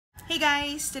Hey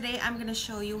guys, today I'm gonna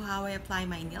show you how I apply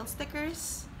my nail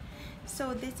stickers.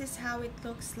 So this is how it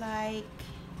looks like.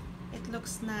 It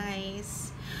looks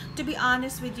nice. To be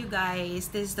honest with you guys,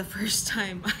 this is the first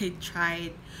time I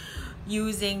tried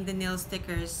using the nail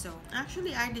stickers. So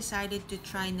actually I decided to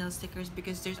try nail stickers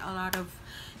because there's a lot of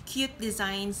cute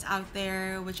designs out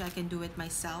there which I can do it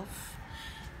myself.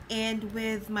 And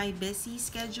with my busy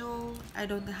schedule, I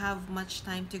don't have much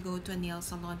time to go to a nail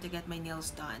salon to get my nails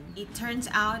done. It turns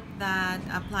out that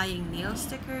applying nail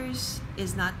stickers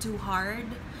is not too hard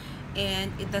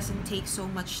and it doesn't take so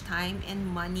much time and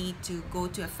money to go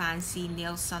to a fancy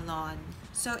nail salon.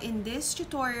 So in this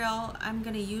tutorial, I'm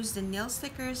gonna use the nail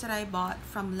stickers that I bought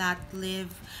from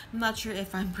Live. I'm not sure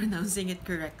if I'm pronouncing it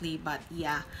correctly, but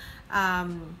yeah.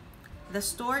 The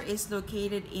store is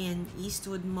located in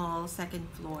Eastwood Mall, 2nd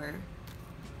floor.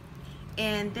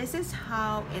 And this is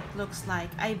how it looks like.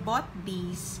 I bought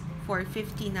these for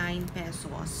 59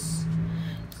 pesos.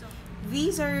 So,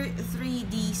 these are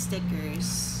 3D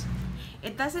stickers.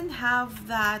 It doesn't have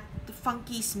that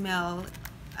funky smell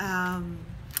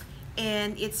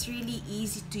and it's really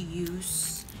easy to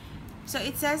use. So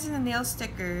it says in the nail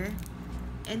sticker,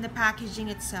 in the packaging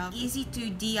itself, easy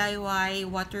to DIY,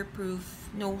 waterproof,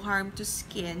 no harm to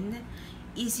skin,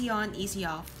 easy on, easy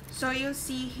off. So you'll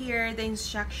see here the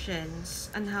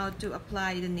instructions on how to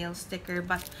apply the nail sticker,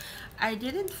 but I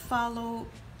didn't follow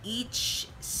each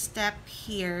step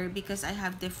here because I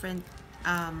have different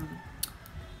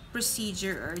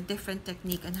procedure or different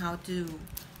technique on how to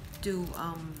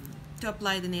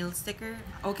apply the nail sticker.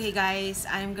 Okay guys,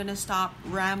 I'm gonna stop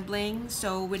rambling,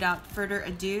 so without further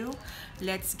ado,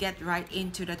 let's get right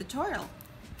into the tutorial.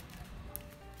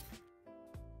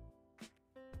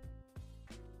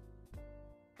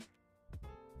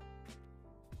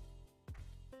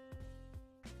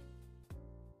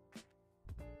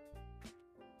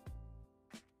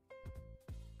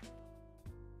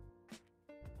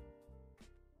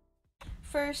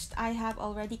 First, I have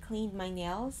already cleaned my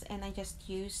nails and I just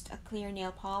used a clear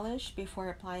nail polish before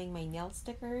applying my nail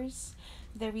stickers.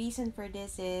 The reason for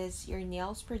this is your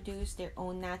nails produce their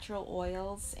own natural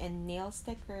oils and nail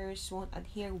stickers won't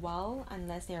adhere well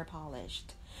unless they are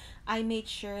polished. I made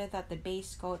sure that the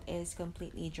base coat is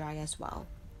completely dry as well.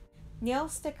 Nail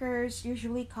stickers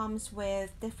usually comes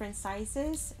with different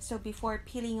sizes, so before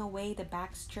peeling away the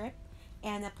back strip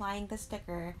and applying the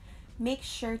sticker, make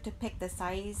sure to pick the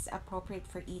size appropriate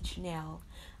for each nail.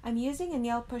 I'm using a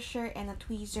nail pusher and a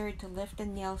tweezer to lift the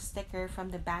nail sticker from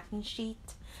the backing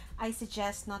sheet. I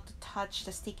suggest not to touch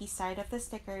the sticky side of the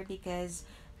sticker because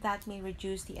that may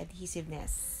reduce the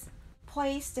adhesiveness.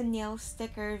 Place the nail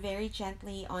sticker very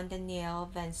gently on the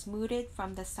nail, then smooth it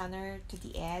from the center to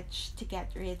the edge to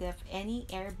get rid of any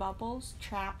air bubbles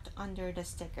trapped under the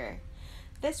sticker.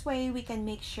 This way we can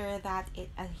make sure that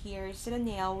it adheres to the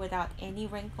nail without any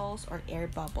wrinkles or air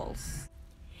bubbles.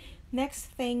 Next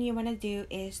thing you want to do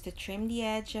is to trim the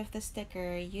edge of the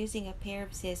sticker using a pair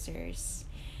of scissors.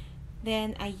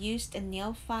 Then I used a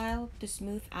nail file to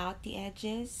smooth out the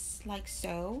edges like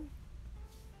so.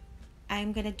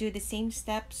 I'm gonna do the same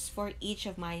steps for each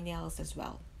of my nails as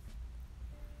well.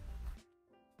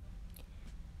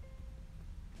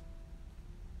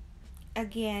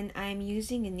 Again, I'm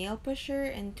using a nail pusher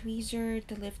and tweezer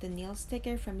to lift the nail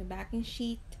sticker from the backing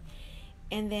sheet,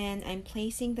 and then I'm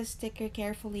placing the sticker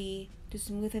carefully to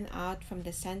smoothen out from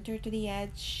the center to the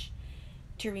edge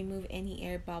to remove any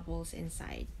air bubbles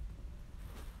inside.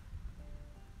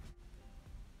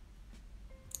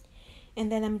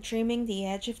 And then I'm trimming the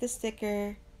edge of the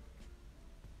sticker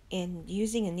and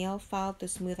using a nail file to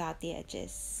smooth out the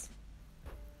edges.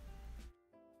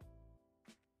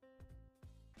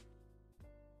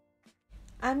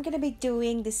 I'm gonna be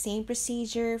doing the same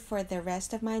procedure for the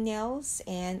rest of my nails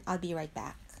and I'll be right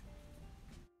back.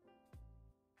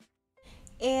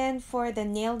 And for the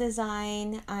nail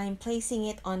design, I'm placing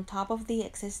it on top of the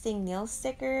existing nail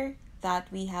sticker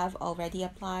that we have already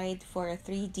applied for a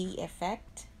 3D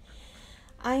effect.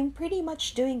 I'm pretty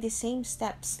much doing the same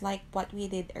steps like what we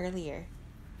did earlier.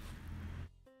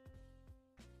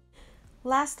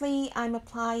 Lastly, I'm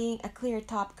applying a clear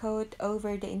top coat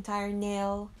over the entire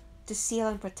nail to seal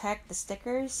and protect the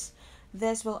stickers.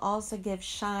 This will also give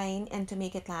shine and to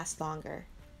make it last longer.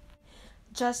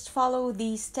 Just follow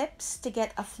these tips to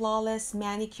get a flawless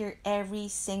manicure every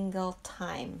single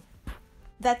time.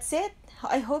 That's it.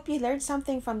 I hope you learned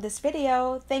something from this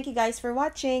video. Thank you guys for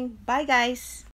watching. Bye guys!